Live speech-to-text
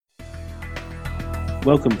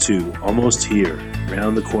Welcome to Almost Here,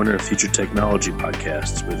 Round the Corner Future Technology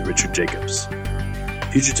podcast with Richard Jacobs.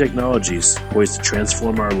 Future technologies poised to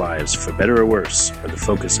transform our lives for better or worse are the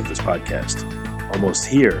focus of this podcast. Almost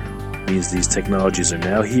here means these technologies are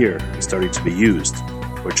now here and starting to be used,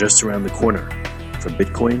 or just around the corner, from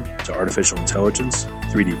Bitcoin to artificial intelligence,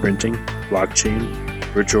 3D printing, blockchain,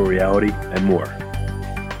 virtual reality, and more.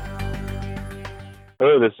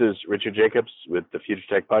 Hello, this is Richard Jacobs with the Future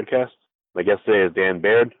Tech Podcast. My guest today is Dan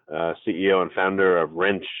Baird, CEO and founder of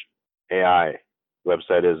Wrench AI. The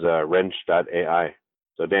website is wrench.ai.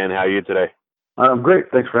 So Dan, how are you today? I'm great.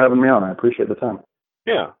 Thanks for having me on. I appreciate the time.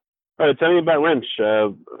 Yeah. All right, tell me about Wrench.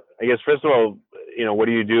 I guess, first of all, what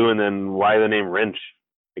do you do, and then why the name Wrench?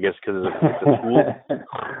 I guess because it's a tool?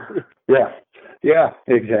 Yeah,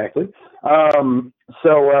 exactly.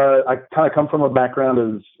 So I kind of come from a background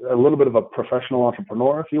as a little bit of a professional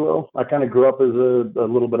entrepreneur, if you will. I kind of grew up as a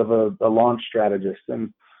little bit of a launch strategist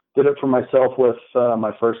and did it for myself with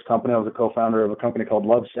my first company. I was a co-founder of a company called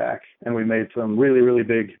Lovesac, and we made some really, really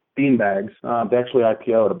big bean bags. They actually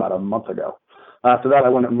IPO'd about a month ago. After that, I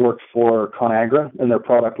went and worked for Conagra in their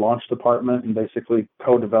product launch department and basically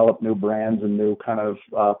co-developed new brands and new kind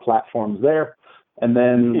of platforms there. And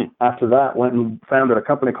then after that, went and founded a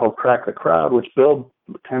company called Crack the Crowd, which built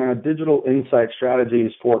kind of digital insight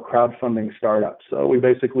strategies for crowdfunding startups. So we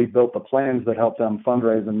basically built the plans that help them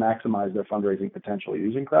fundraise and maximize their fundraising potential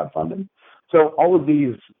using crowdfunding. So all of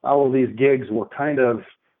these gigs were kind of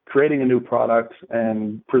creating a new product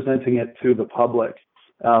and presenting it to the public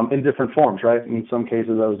in different forms, right? In some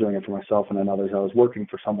cases, I was doing it for myself, and in others, I was working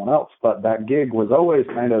for someone else. But that gig was always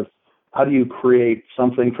kind of, how do you create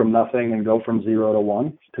something from nothing and go from 0 to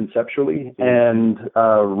 1 conceptually? And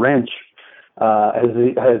Wrench,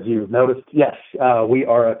 as you've noticed, yes, we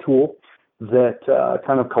are a tool that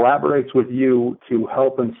kind of collaborates with you to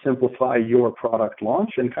help and simplify your product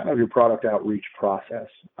launch and kind of your product outreach process.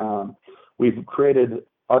 We've created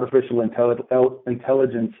artificial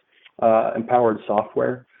intelligence empowered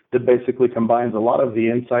software that basically combines a lot of the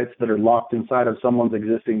insights that are locked inside of someone's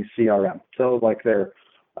existing CRM. So like their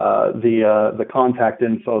the contact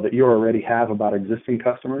info that you already have about existing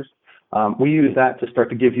customers. We use that to start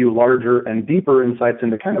to give you larger and deeper insights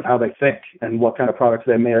into kind of how they think and what kind of products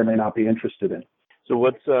they may or may not be interested in. So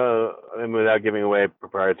what's, without giving away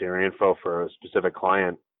proprietary info for a specific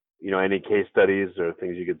client, any case studies or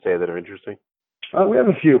things you could say that are interesting? We have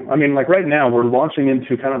a few. Like right now, we're launching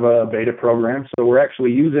into kind of a beta program. So we're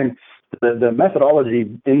actually using the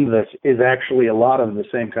methodology in this is actually a lot of the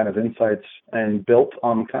same kind of insights and built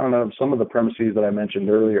on kind of some of the premises that I mentioned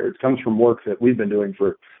earlier. It comes from work that we've been doing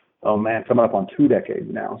for, coming up on 2 decades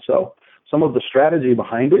now. So some of the strategy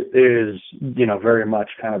behind it is, very much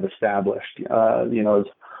kind of established, as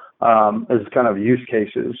kind of use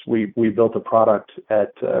cases. We built a product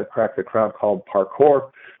at Crack the Crowd called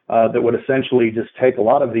Parkour that would essentially just take a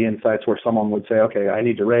lot of the insights where someone would say, okay, I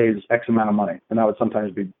need to raise X amount of money. And that would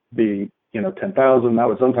sometimes be 10,000. That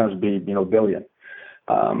would sometimes be, billion.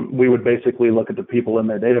 We would basically look at the people in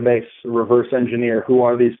their database, reverse engineer who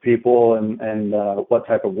are these people and what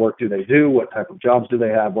type of work do they do, what type of jobs do they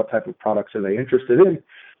have, what type of products are they interested in.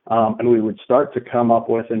 And we would start to come up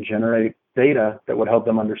with and generate data that would help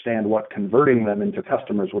them understand what converting them into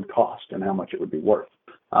customers would cost and how much it would be worth.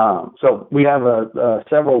 So we have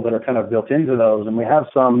several that are kind of built into those, and we have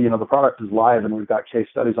some, the product is live and we've got case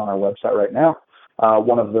studies on our website right now.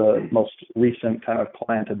 One of the most recent kind of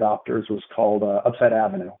client adopters was called Upside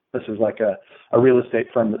Avenue. This is like a real estate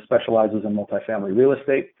firm that specializes in multifamily real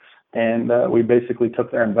estate. And we basically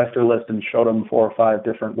took their investor list and showed them 4 or 5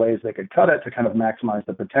 different ways they could cut it to kind of maximize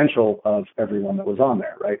the potential of everyone that was on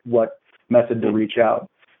there, right? What method to reach out,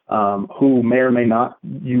 who may or may not,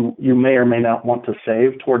 you may or may not want to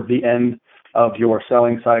save toward the end of your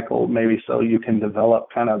selling cycle, maybe so you can develop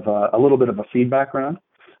kind of a little bit of a feedback round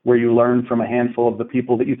where you learn from a handful of the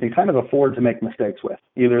people that you can kind of afford to make mistakes with.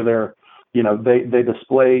 Either they're, they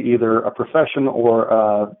display either a profession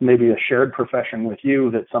or maybe a shared profession with you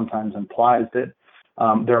that sometimes implies that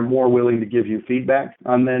they're more willing to give you feedback.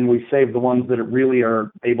 And then we save the ones that really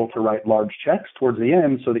are able to write large checks towards the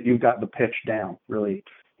end so that you've got the pitch down. Really,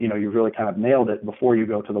 you've really kind of nailed it before you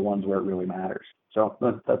go to the ones where it really matters. So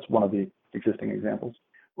that's one of the existing examples.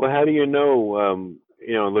 Well, how do you know,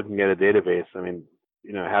 looking at a database,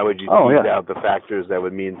 how would you tease out the factors that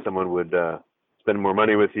would mean someone would spend more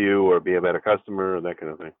money with you or be a better customer or that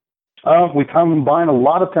kind of thing? We combine a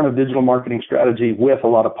lot of kind of digital marketing strategy with a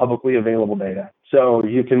lot of publicly available data. So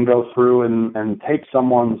you can go through and take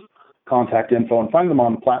someone's contact info and find them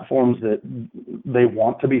on platforms that they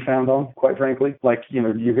want to be found on, quite frankly. Like,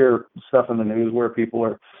 you hear stuff in the news where people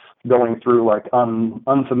are going through like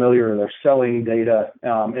unfamiliar, they're selling data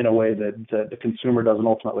in a way that the consumer doesn't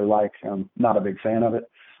ultimately like. I'm not a big fan of it.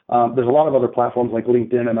 There's a lot of other platforms like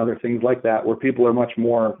LinkedIn and other things like that where people are much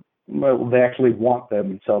more, well, they actually want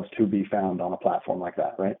themselves to be found on a platform like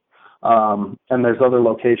that, right? And there's other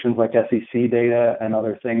locations like SEC data and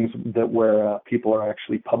other things that where people are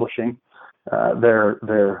actually publishing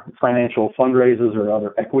their financial fundraisers or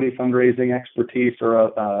other equity fundraising expertise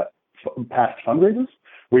or past fundraisers,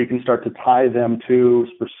 where you can start to tie them to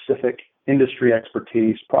specific industry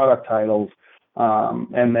expertise, product titles,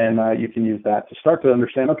 and then you can use that to start to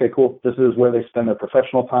understand, okay, cool, this is where they spend their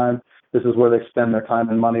professional time. This is where they spend their time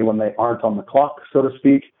and money when they aren't on the clock, so to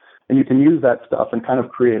speak. And you can use that stuff and kind of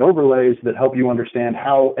create overlays that help you understand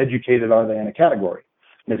how educated are they in a category.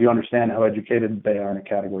 And if you understand how educated they are in a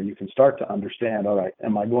category, you can start to understand, all right,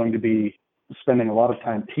 am I going to be spending a lot of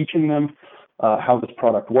time teaching them how this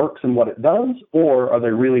product works and what it does, or are they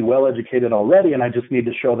really well educated already and I just need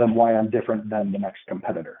to show them why I'm different than the next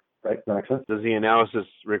competitor, right? Does that make sense? Does the analysis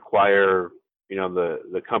require,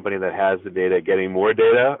 the company that has the data getting more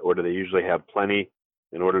data, or do they usually have plenty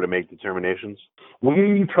in order to make determinations?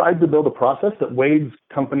 We tried to build a process that wades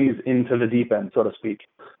companies into the deep end, so to speak.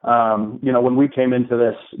 When we came into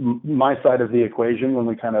this, my side of the equation, when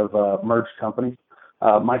we kind of merged companies,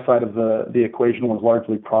 my side of the equation was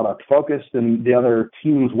largely product focused, and the other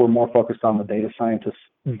teams were more focused on the data science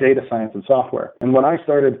and software. And when I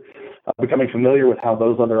started becoming familiar with how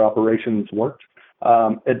those other operations worked,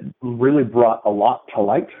 it really brought a lot to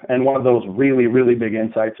light. And one of those really, really big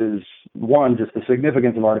insights is, one, just the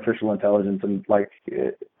significance of artificial intelligence. And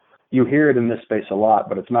you hear it in this space a lot,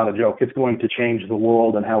 but it's not a joke. It's going to change the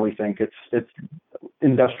world and how we think. It's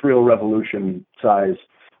industrial revolution size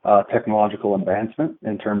technological advancement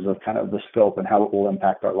in terms of kind of the scope and how it will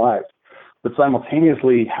impact our lives. But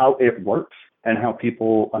simultaneously, how it works and how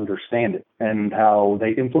people understand it and how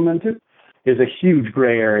they implement it is a huge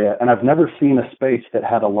gray area. And I've never seen a space that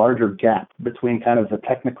had a larger gap between kind of the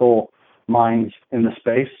technical minds in the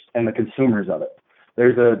space and the consumers of it.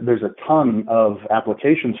 There's a ton of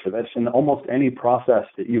applications for this, and almost any process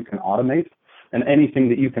that you can automate and anything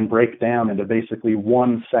that you can break down into basically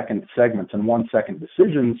 1 second segments and 1 second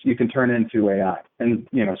decisions, you can turn into AI, and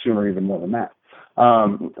sooner even more than that.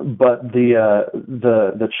 But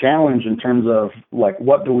the challenge in terms of like,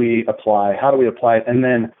 what do we apply, how do we apply it, and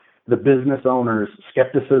then the business owner's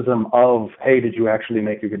skepticism of, hey, did you actually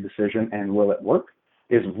make a good decision and will it work,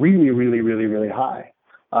 is really, really, really, really high.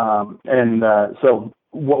 So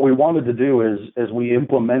what we wanted to do is, as we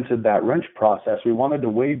implemented that wrench process, we wanted to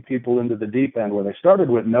wade people into the deep end where they started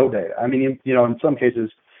with no data. I mean, in some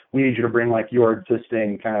cases, we need you to bring like your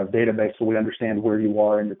existing kind of database so we understand where you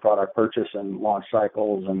are in your product purchase and launch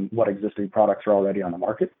cycles and what existing products are already on the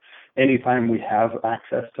market. Anytime we have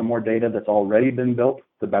access to more data that's already been built,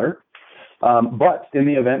 the better. But in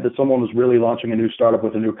the event that someone was really launching a new startup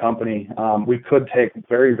with a new company, we could take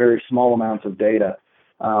very, very small amounts of data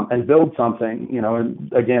and build something,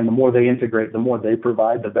 and again, the more they integrate, the more they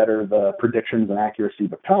provide, the better the predictions and accuracy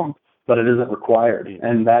become, but it isn't required.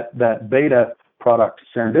 And that beta product,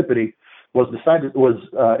 Serendipity, was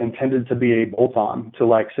intended to be a bolt-on to,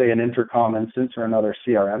 like, say, an intercom instance or another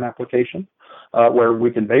CRM application, where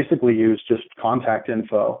we can basically use just contact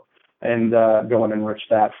info and go and enrich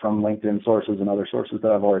that from LinkedIn sources and other sources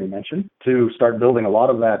that I've already mentioned to start building a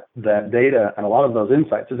lot of that data and a lot of those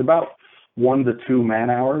insights. It's about 1 to 2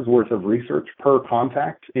 man-hours worth of research per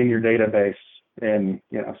contact in your database in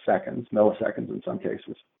seconds, milliseconds in some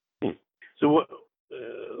cases. So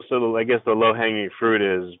I guess the low-hanging fruit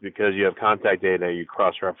is, because you have contact data, you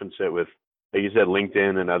cross-reference it with, like you said,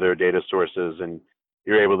 LinkedIn and other data sources, and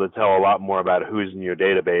you're able to tell a lot more about who's in your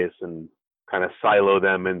database and kind of silo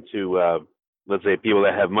them into, let's say, people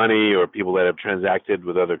that have money or people that have transacted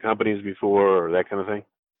with other companies before, or that kind of thing.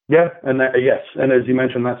 Yeah, yes, and as you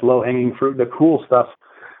mentioned, that's low-hanging fruit. The cool stuff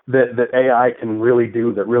that AI can really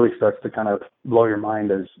do, that really starts to kind of blow your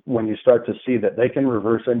mind, is when you start to see that they can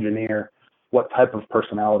reverse engineer what type of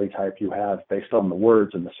personality type you have based on the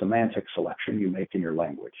words and the semantic selection you make in your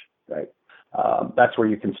language, right? That's where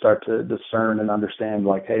you can start to discern and understand,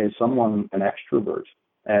 like, hey, is someone an extrovert?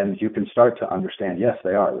 And you can start to understand, yes,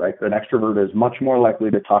 they are, right? An extrovert is much more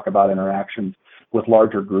likely to talk about interactions with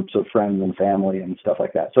larger groups of friends and family and stuff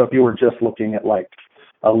like that. So if you were just looking at like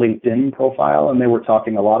a LinkedIn profile and they were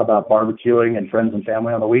talking a lot about barbecuing and friends and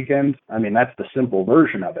family on the weekend, I mean, that's the simple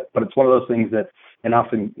version of it. But it's one of those things that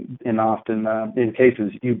in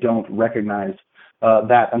cases you don't recognize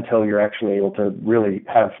that until you're actually able to really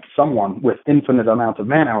have someone with infinite amounts of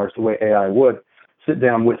man-hours, the way AI would, sit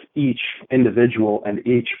down with each individual and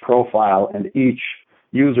each profile and each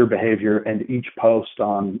user behavior and each post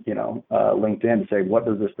on, LinkedIn to say, what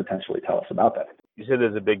does this potentially tell us about that? You said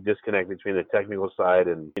there's a big disconnect between the technical side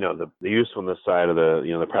and, the usefulness side of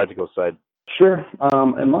the practical side. Sure.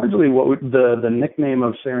 And largely the nickname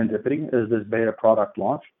of Serendipity is this beta product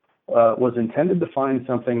launch was intended to find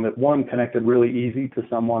something that, one, connected really easy to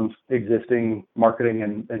someone's existing marketing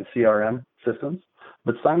and CRM systems,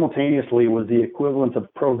 but simultaneously was the equivalent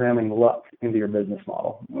of programming luck into your business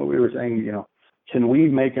model. We were saying, can we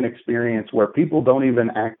make an experience where people don't even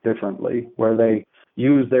act differently, where they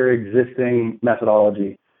use their existing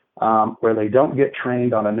methodology, where they don't get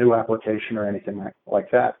trained on a new application or anything like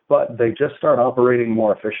that, but they just start operating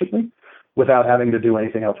more efficiently without having to do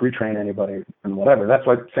anything else, retrain anybody and whatever. That's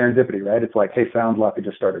like serendipity, right? It's like, hey, found luck, it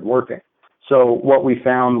just started working. So what we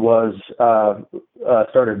found was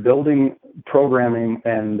started building programming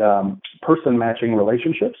and person matching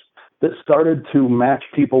relationships that started to match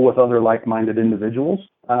people with other like-minded individuals,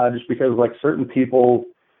 just because like certain people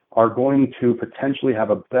are going to potentially have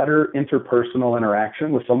a better interpersonal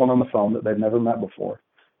interaction with someone on the phone that they've never met before.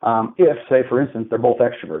 If, say, for instance, they're both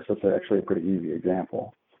extroverts. That's actually a pretty easy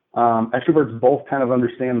example. Extroverts both kind of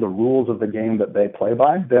understand the rules of the game that they play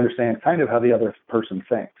by. They understand kind of how the other person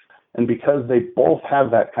thinks. And because they both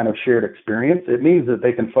have that kind of shared experience, it means that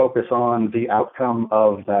they can focus on the outcome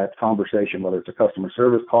of that conversation, whether it's a customer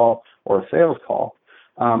service call or a sales call.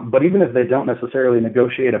 But even if they don't necessarily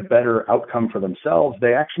negotiate a better outcome for themselves,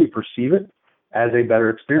 they actually perceive it as a better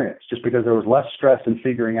experience, just because there was less stress in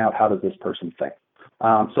figuring out how does this person think.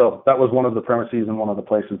 So that was one of the premises and one of the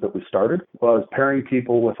places that we started, was pairing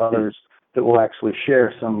people with others that will actually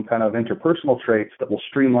share some kind of interpersonal traits that will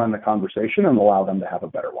streamline the conversation and allow them to have a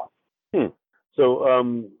better one. So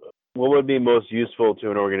what would be most useful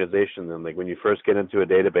to an organization then? Like when you first get into a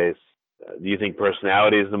database, do you think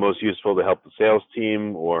personality is the most useful to help the sales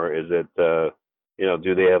team, or is it,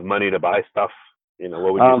 do they have money to buy stuff?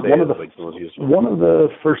 What would you say is the most useful? One of the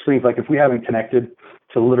first things, like if we haven't connected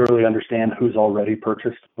to literally understand who's already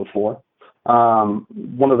purchased before,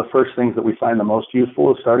 one of the first things that we find the most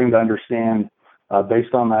useful is starting to understand,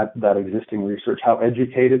 based on that existing research, how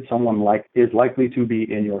educated someone is likely to be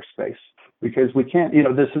in your space. Because we can't,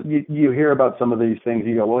 you hear about some of these things,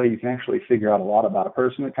 you go, well, you can actually figure out a lot about a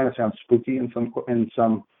person. It kind of sounds spooky in some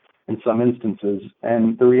instances.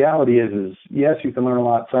 And the reality is yes, you can learn a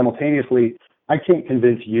lot. Simultaneously, I can't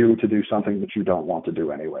convince you to do something that you don't want to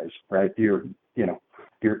do anyways, right? You're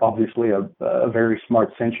obviously a very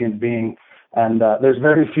smart, sentient being. And there's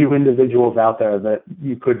very few individuals out there that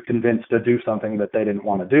you could convince to do something that they didn't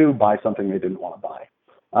want to do, buy something they didn't want to buy.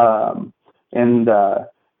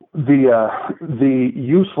 The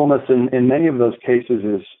usefulness in many of those cases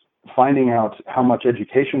is finding out how much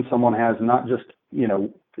education someone has, not just,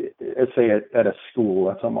 let's say at a school,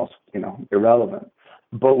 that's almost, irrelevant.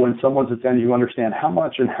 But when someone's at the end, you understand how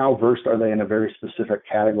much and how versed are they in a very specific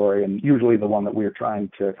category, and usually the one that we're trying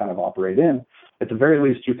to kind of operate in. At the very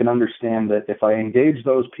least, you can understand that if I engage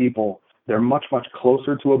those people, they're much, much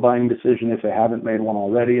closer to a buying decision if they haven't made one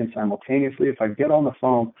already. And simultaneously, if I get on the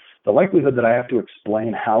phone, the likelihood that I have to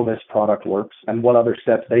explain how this product works and what other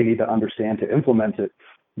steps they need to understand to implement it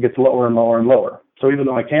gets lower and lower and lower. So even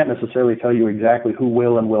though I can't necessarily tell you exactly who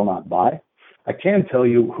will and will not buy, I can tell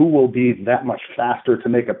you who will be that much faster to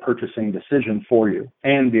make a purchasing decision for you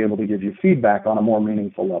and be able to give you feedback on a more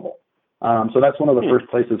meaningful level. So that's one of the first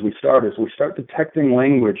places we start, is we start detecting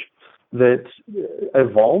language that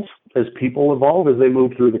evolves as people evolve as they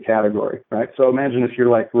move through the category, right? So imagine if you're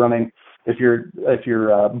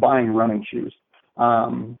buying running shoes.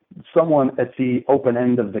 Someone at the open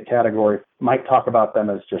end of the category might talk about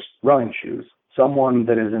them as just running shoes. Someone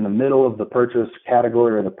that is in the middle of the purchase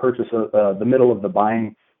category or the middle of the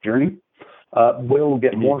buying journey will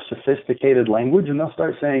get more sophisticated language, and they'll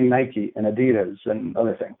start saying Nike and Adidas and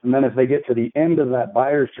other things. And then if they get to the end of that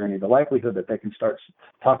buyer's journey, the likelihood that they can start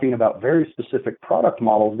talking about very specific product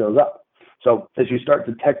models goes up. So as you start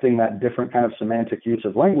detecting that different kind of semantic use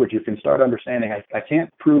of language, you can start understanding, I can't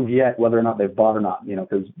prove yet whether or not they've bought or not,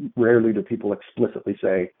 because rarely do people explicitly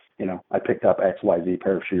say, I picked up XYZ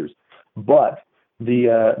pair of shoes. But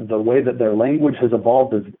the way that their language has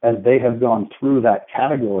evolved as they have gone through that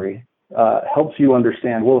category helps you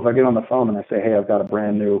understand, well, if I get on the phone and I say, hey, I've got a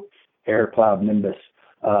brand new AirCloud Nimbus,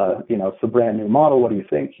 it's a brand new model, what do you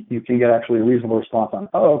think? You can get actually a reasonable response on,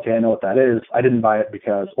 oh, okay, I know what that is. I didn't buy it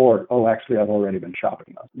because, or, oh, actually, I've already been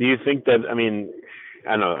shopping those. Do you think that, I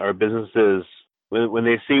don't know, are businesses, when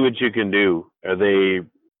they see what you can do,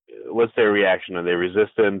 what's their reaction? Are they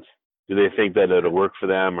resistant? Do they think that it'll work for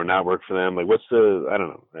them or not work for them? Like, I don't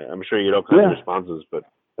know. I'm sure you get all kinds of responses, but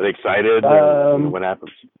are they excited? What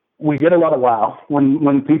happens? we get a lot of wow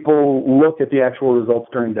when people look at the actual results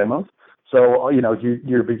during demos. So,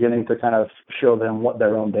 you're beginning to kind of show them what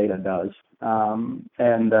their own data does.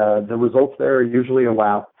 And the results there are usually a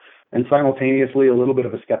wow, and simultaneously a little bit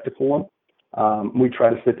of a skeptical one. We try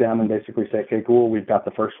to sit down and basically say, okay, cool, we've got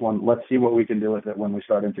the first one. Let's see what we can do with it when we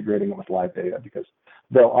start integrating it with live data, because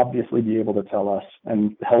they'll obviously be able to tell us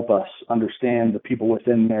and help us understand the people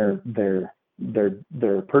within their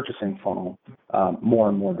purchasing funnel more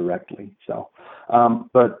and more directly. So,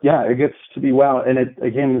 but yeah, it gets to be wow. And it,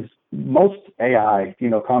 again, is most AI,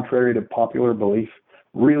 contrary to popular belief,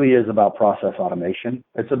 really is about process automation.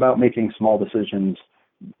 It's about making small decisions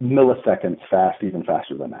milliseconds fast, even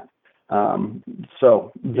faster than that.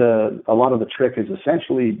 So a lot of the trick is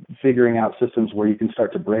essentially figuring out systems where you can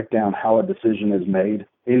start to break down how a decision is made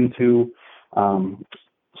into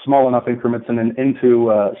small enough increments and then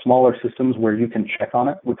into smaller systems where you can check on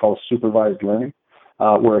it. We call it supervised learning,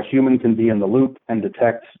 where a human can be in the loop and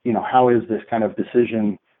detect, how is this kind of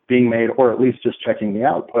decision being made, or at least just checking the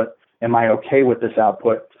output. Am I okay with this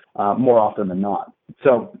output more often than not?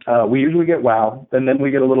 So we usually get wow, and then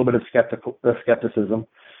we get a little bit of skepticism.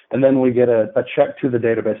 And then we get a check to the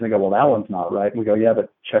database, and they go, well, that one's not right. And we go, yeah, but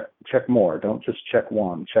check more. Don't just check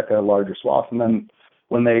one. Check a larger swath. And then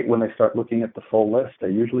when they start looking at the full list, they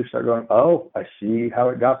usually start going, oh, I see how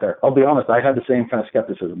it got there. I'll be honest, I had the same kind of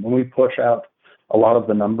skepticism. When we push out a lot of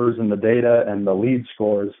the numbers and the data and the lead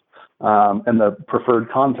scores and the preferred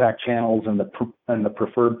contact channels and the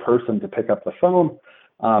preferred person to pick up the phone,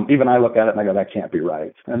 even I look at it and I go, that can't be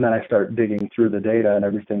right. And then I start digging through the data and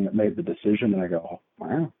everything that made the decision, and I go, oh,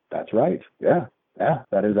 wow, that's right. Yeah,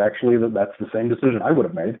 that is actually that's the same decision I would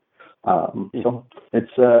have made. So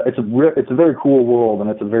it's a very cool world, and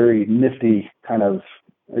it's a very nifty kind of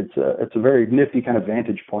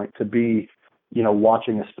vantage point to be,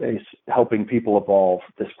 watching a space, helping people evolve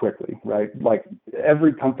this quickly, right? Like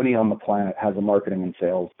every company on the planet has a marketing and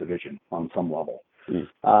sales division on some level.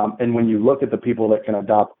 And when you look at the people that can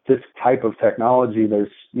adopt this type of technology,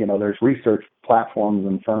 there's research platforms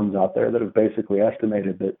and firms out there that have basically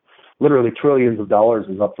estimated that literally trillions of dollars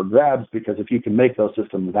is up for grabs, because if you can make those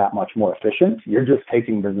systems that much more efficient, you're just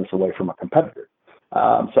taking business away from a competitor.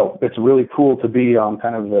 So it's really cool to be on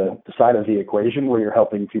kind of the side of the equation where you're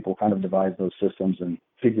helping people kind of devise those systems and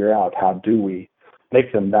figure out how do we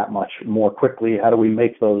make them that much more quickly? How do we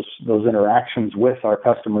make those interactions with our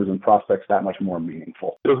customers and prospects that much more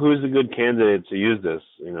meaningful? So who's a good candidate to use this?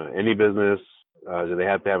 Any business? Do they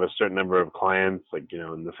have to have a certain number of clients, like,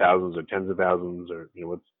 in the thousands or tens of thousands, or,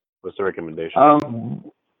 what's the recommendation?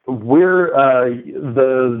 We're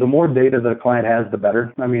the more data the client has, the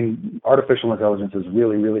better. I mean, artificial intelligence is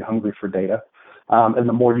really, really hungry for data. And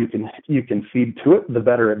the more you can feed to it, the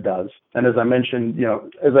better it does. And as I mentioned,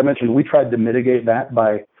 we tried to mitigate that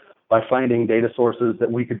by finding data sources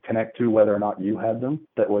that we could connect to, whether or not you had them,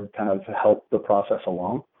 that would kind of help the process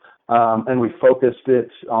along. And we focused it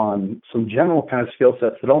on some general kind of skill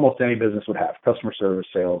sets that almost any business would have: customer service,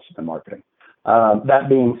 sales, and marketing. That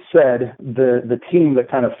being said, the team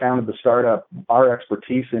that kind of founded the startup, our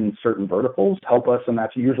expertise in certain verticals help us, and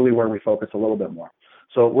that's usually where we focus a little bit more.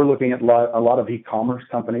 So we're looking at a lot of e-commerce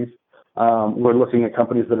companies. We're looking at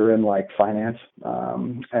companies that are in like finance,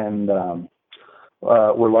 and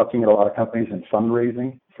we're looking at a lot of companies in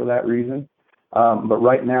fundraising for that reason. But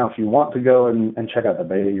right now, if you want to go and check out the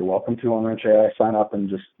beta, you're welcome to on Wrench AI. Sign up and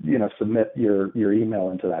just submit your email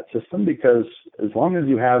into that system, because as long as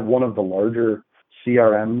you have one of the larger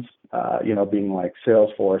CRMs, being like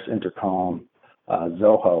Salesforce, Intercom,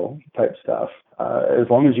 Zoho type stuff, as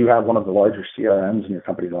long as you have one of the larger CRMs and your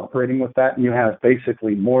company's operating with that, and you have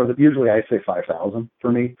basically more than, usually I say 5,000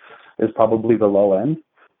 for me is probably the low end.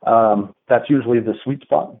 That's usually the sweet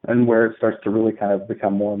spot and where it starts to really kind of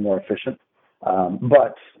become more and more efficient.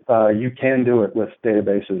 But you can do it with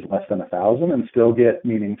databases less than 1,000 and still get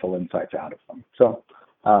meaningful insights out of them. So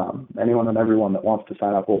anyone and everyone that wants to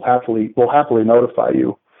sign up will happily notify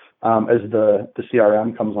you as the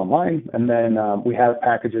CRM comes online. And then we have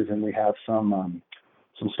packages, and we have some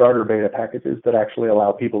starter beta packages that actually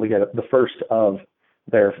allow people to get the first of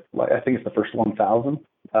their, I think it's the first 1,000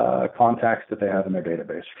 contacts that they have in their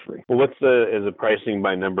database for free. Well, is it pricing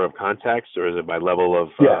by number of contacts, or is it by level of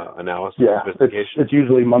analysis? Yeah, sophistication? It's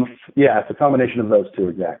usually it's a combination of those two,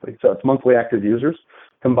 exactly. So it's monthly active users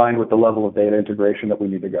combined with the level of data integration that we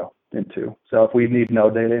need to go into. So if we need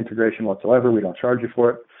no data integration whatsoever, we don't charge you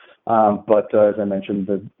for it. But as I mentioned,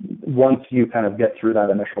 once you kind of get through that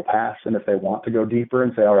initial pass, and if they want to go deeper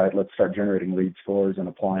and say, all right, let's start generating lead scores and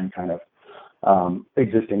applying kind of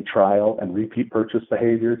existing trial and repeat purchase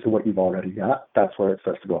behavior to what you've already got, that's where it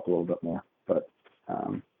starts to go up a little bit more. But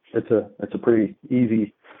it's a pretty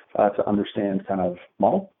easy to understand kind of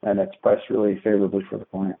model, and it's priced really favorably for the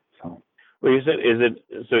client. So. Well, you said is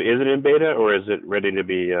it in beta or is it ready to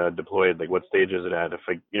be deployed? Like, what stage is it at?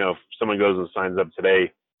 If someone goes and signs up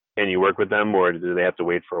today, can you work with them, or do they have to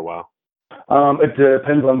wait for a while? It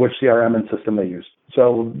depends on which CRM and system they use.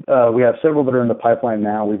 So we have several that are in the pipeline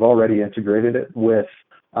now. We've already integrated it with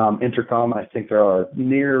Intercom. I think they are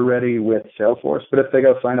near ready with Salesforce. But if they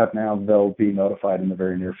go sign up now, they'll be notified in the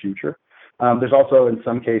very near future. There's also, in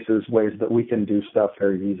some cases, ways that we can do stuff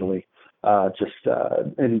very easily, just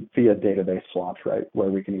via database launch, right? Where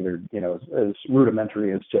we can either, as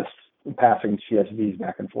rudimentary as just passing CSVs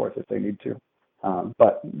back and forth if they need to.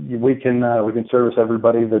 But we can service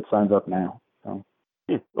everybody that signs up now. So.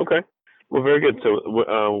 Okay. Well, very good.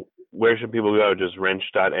 So where should people go? Just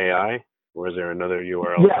wrench.ai, or is there another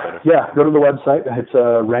URL? Yeah. Go to the website. It's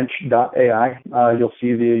wrench.ai. You'll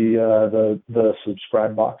see the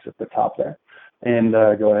subscribe box at the top there, and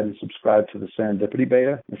go ahead and subscribe to the Serendipity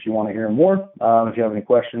beta if you want to hear more. If you have any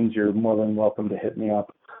questions, you're more than welcome to hit me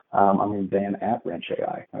up. I'm Dan at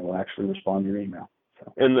wrench.ai. I will actually respond to your email.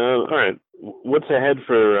 So. And all right, what's ahead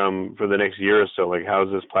for the next year or so? Like, how is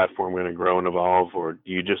this platform going to grow and evolve, or do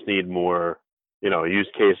you just need more, use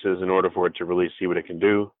cases in order for it to really see what it can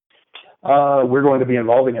do? We're going to be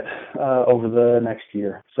involving it over the next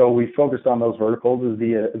year. So we focused on those verticals as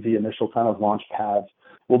the initial kind of launch paths.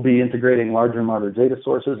 We'll be integrating larger and larger data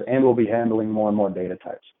sources, and we'll be handling more and more data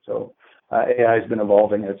types. So AI has been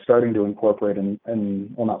evolving. It's starting to incorporate,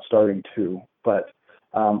 not starting to, but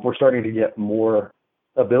we're starting to get more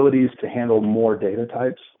abilities to handle more data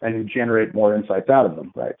types and generate more insights out of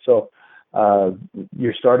them, right? So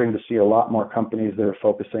you're starting to see a lot more companies that are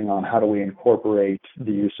focusing on how do we incorporate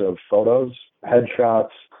the use of photos,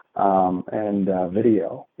 headshots, and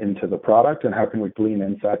video into the product, and how can we glean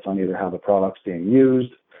insights on either how the product's being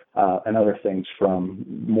used and other things from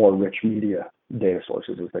more rich media data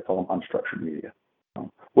sources, as they call them, unstructured media. So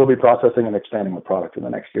we'll be processing and expanding the product in the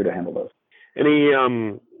next year to handle those. Any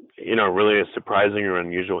really surprising or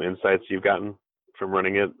unusual insights you've gotten from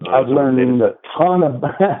running it? I've learned a ton of,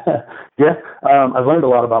 I've learned a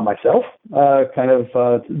lot about myself,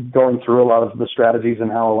 going through a lot of the strategies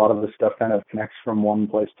and how a lot of this stuff kind of connects from one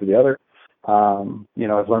place to the other.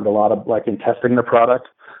 I've learned a lot of, like, in testing the product,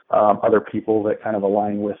 other people that kind of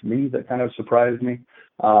align with me that kind of surprised me.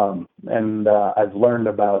 And I've learned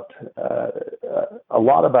about a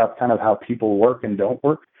lot about kind of how people work and don't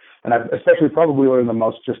work. And I've especially probably learned the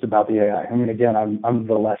most just about the AI. I mean, again, I'm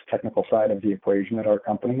the less technical side of the equation at our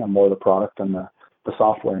company. I'm more the product and the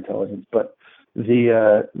software intelligence. But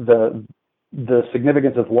the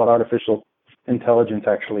significance of what artificial intelligence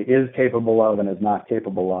actually is capable of and is not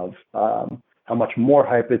capable of, how much more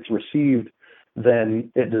hype it's received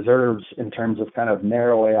than it deserves in terms of kind of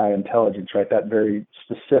narrow AI intelligence, right? That very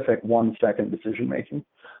specific 1-second decision making.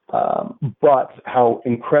 But how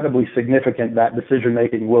incredibly significant that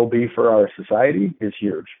decision-making will be for our society is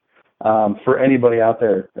huge. For anybody out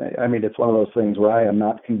there, I mean, it's one of those things where I am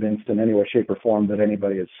not convinced in any way, shape, or form that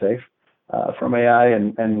anybody is safe from AI,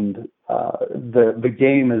 and the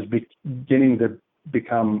game is beginning to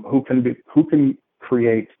become who can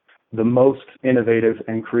create the most innovative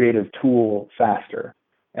and creative tool faster.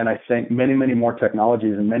 And I think many, many more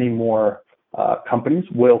technologies and many more companies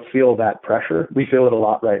will feel that pressure. We feel it a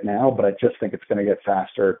lot right now, but I just think it's going to get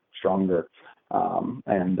faster, stronger,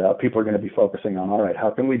 and people are going to be focusing on, all right, how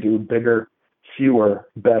can we do bigger, fewer,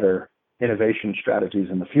 better innovation strategies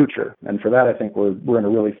in the future? And for that, I think we're in a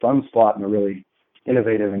really fun spot and a really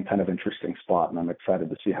innovative and kind of interesting spot, and I'm excited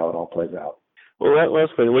to see how it all plays out. Well, that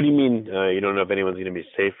last question, what do you mean you don't know if anyone's going to be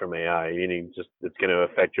safe from AI? Meaning just it's going to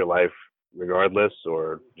affect your life regardless,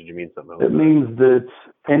 or did you mean something else? It means that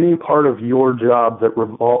any part of your job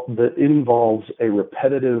that involves a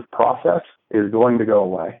repetitive process is going to go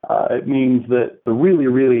away. It means that the really,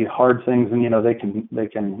 really hard things, and they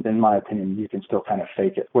can, in my opinion, you can still kind of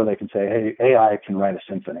fake it, where they can say, hey, AI can write a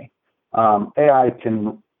symphony. AI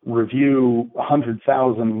can review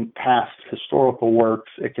 100,000 past historical works.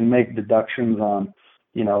 It can make deductions on,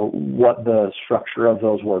 what the structure of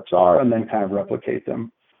those works are, and then kind of replicate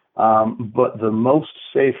them. But the most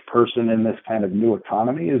safe person in this kind of new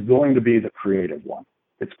economy is going to be the creative one.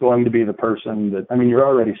 It's going to be the person that, you're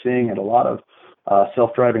already seeing it, a lot of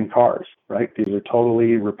self-driving cars, right? These are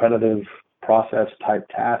totally repetitive process type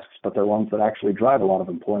tasks, but they're ones that actually drive a lot of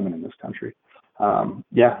employment in this country.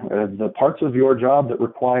 The parts of your job that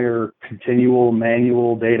require continual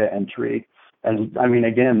manual data entry. And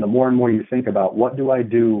again, the more and more you think about what do I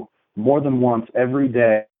do more than once every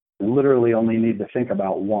day, literally only need to think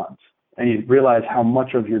about once. and you realize how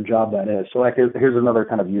much of your job that is. So like, here's another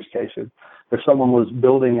kind of use case. If someone was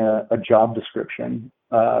building a job description,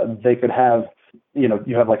 they could have,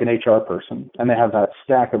 you have like an HR person, and they have that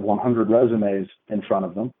stack of 100 resumes in front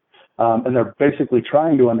of them. And they're basically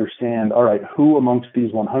trying to understand, all right, who amongst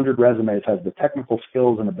these 100 resumes has the technical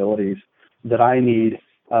skills and abilities that I need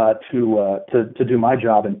to do my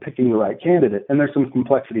job in picking the right candidate. And there's some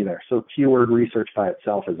complexity there. So keyword research by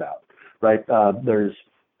itself is out, right?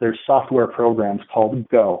 There's software programs called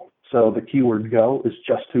Go. So the keyword Go is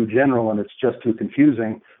just too general, and it's just too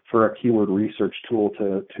confusing for a keyword research tool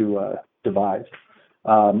to devise.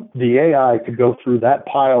 The AI could go through that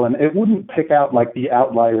pile, and it wouldn't pick out like the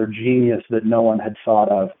outlier genius that no one had thought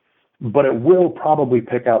of, but it will probably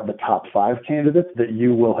pick out the top 5 candidates that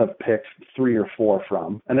you will have picked 3 or 4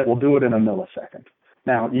 from, and it will do it in a millisecond.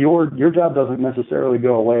 Now, your job doesn't necessarily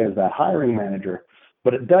go away as that hiring manager,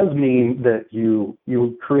 but it does mean that you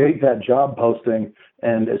create that job posting,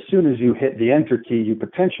 and as soon as you hit the enter key, you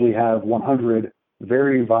potentially have 100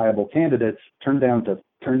 very viable candidates turned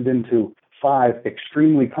into 5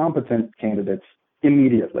 extremely competent candidates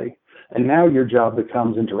immediately. And now your job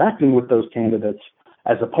becomes interacting with those candidates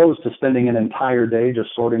as opposed to spending an entire day just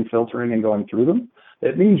sorting, filtering, and going through them.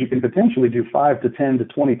 It means you can potentially do 5 to 10 to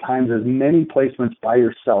 20 times as many placements by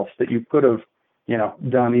yourself that you could have,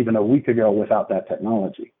 done even a week ago without that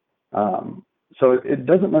technology. So it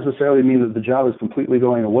doesn't necessarily mean that the job is completely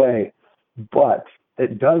going away, but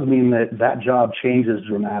it does mean that job changes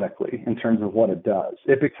dramatically in terms of what it does.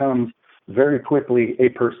 It becomes very quickly a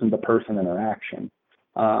person-to-person interaction.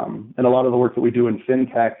 And a lot of the work that we do in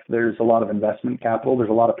fintech, there's a lot of investment capital. There's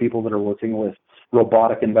a lot of people that are working with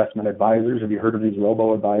robotic investment advisors. Have you heard of these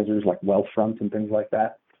robo-advisors like Wealthfront and things like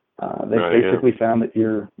that? They basically found that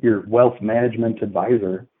your wealth management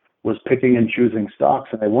advisor was picking and choosing stocks,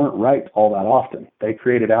 and they weren't right all that often. They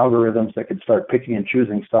created algorithms that could start picking and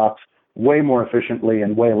choosing stocks way more efficiently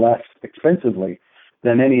and way less expensively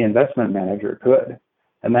than any investment manager could.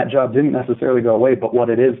 And that job didn't necessarily go away, but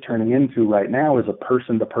what it is turning into right now is a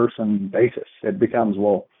person-to-person basis. It becomes,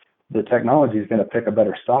 well, the technology is going to pick a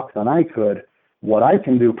better stock than I could. What I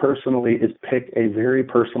can do personally is pick a very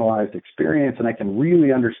personalized experience, and I can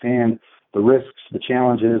really understand the risks, the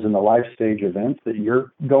challenges, and the life stage events that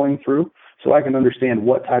you're going through, so I can understand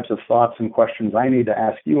what types of thoughts and questions I need to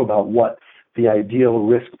ask you about what the ideal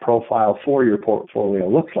risk profile for your portfolio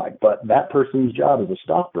looks like. But that person's job as a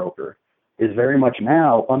stockbroker is very much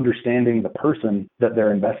now understanding the person that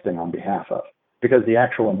they're investing on behalf of, because the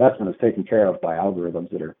actual investment is taken care of by algorithms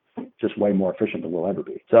that are just way more efficient than we'll ever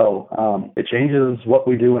be. So it changes what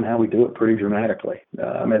we do and how we do it pretty dramatically.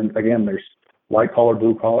 And again, there's white collar,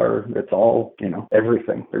 blue collar, it's all,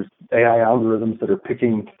 everything. There's AI algorithms that are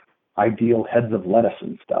picking ideal heads of lettuce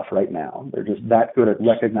and stuff right now. They're just that good at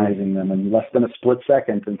recognizing them in less than a split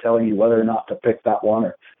second and telling you whether or not to pick that one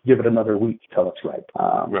or give it another week till it's ripe.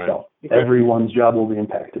 So everyone's job will be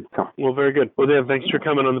impacted. Well, very good. Well, Dan, thanks for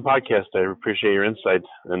coming on the podcast. I appreciate your insight,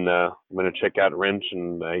 and I'm going to check out Wrench,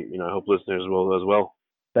 and I hope listeners will as well.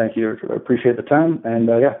 Thank you. I appreciate the time, and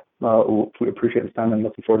we appreciate the time and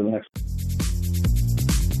looking forward to the next.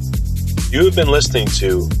 You have been listening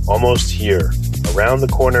to Almost Here, Around the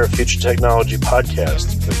Corner Future Technology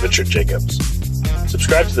podcast with Richard Jacobs.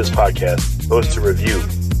 Subscribe to this podcast, post a review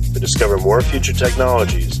to discover more future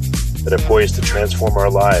technologies that are poised to transform our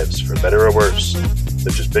lives for better or worse,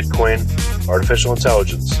 such as Bitcoin, artificial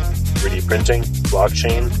intelligence, 3D printing,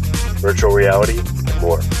 blockchain, virtual reality, and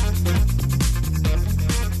more.